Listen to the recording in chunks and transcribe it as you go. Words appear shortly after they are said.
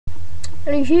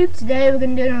Hello YouTube, today we're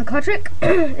going to do another card trick.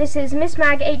 This is Miss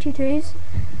Mag 822's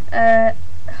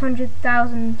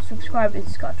 100,000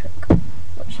 subscribers card trick,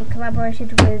 which she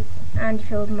collaborated with Andy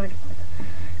Field Magic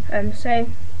with. So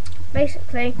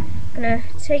basically, I'm going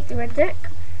to take the red deck,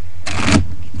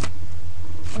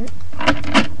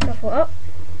 shuffle it up,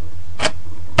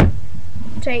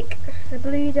 take the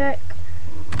blue deck,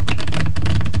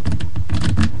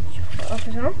 shuffle it up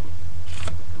as well.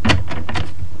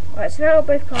 Right, so now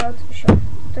both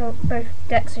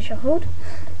decks are shuffled.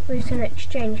 We're just going to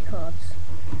exchange cards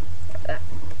like that.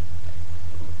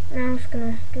 Now I'm just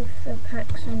going to give the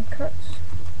pack some cuts,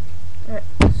 like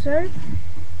so.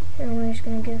 And we're just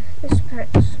going to give this pack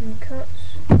some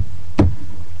cuts,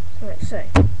 like so.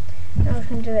 Now we're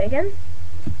going to do it again.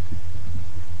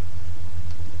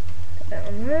 Put that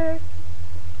on there.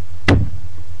 Give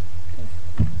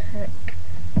the pack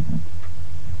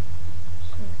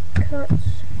some cuts.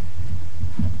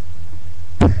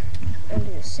 And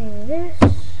do the same with this.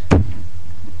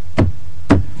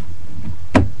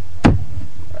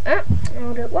 Like that. And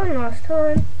we'll do it one last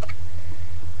time.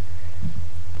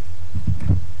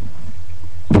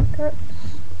 Cuts.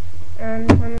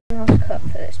 And one last cut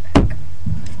for this pack.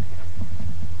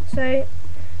 So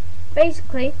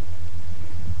basically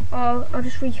I'll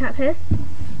just recap here.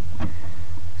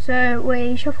 So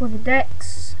we shuffle the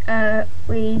decks,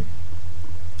 we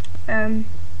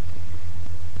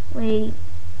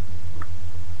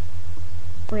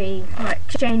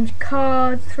exchange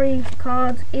cards, 3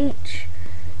 cards each.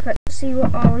 Let's see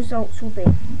what our results will be.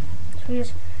 So we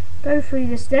just go through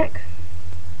this deck.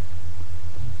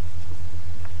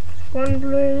 1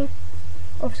 blue,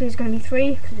 obviously it's going to be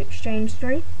 3 because we exchanged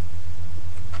 3.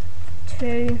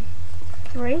 2,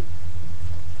 3.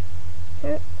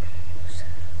 Okay. Just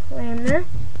lay them there.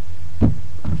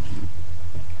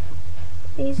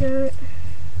 These are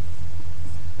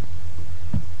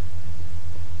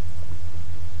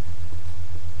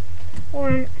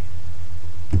 1,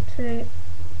 2,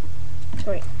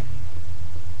 3.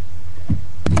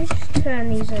 Let's just turn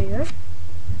these over.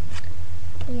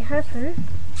 We happen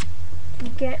to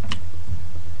get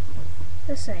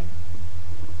the same.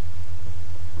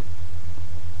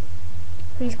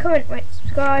 Please comment, rate,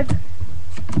 subscribe,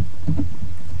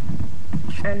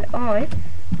 and I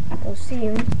will see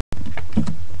you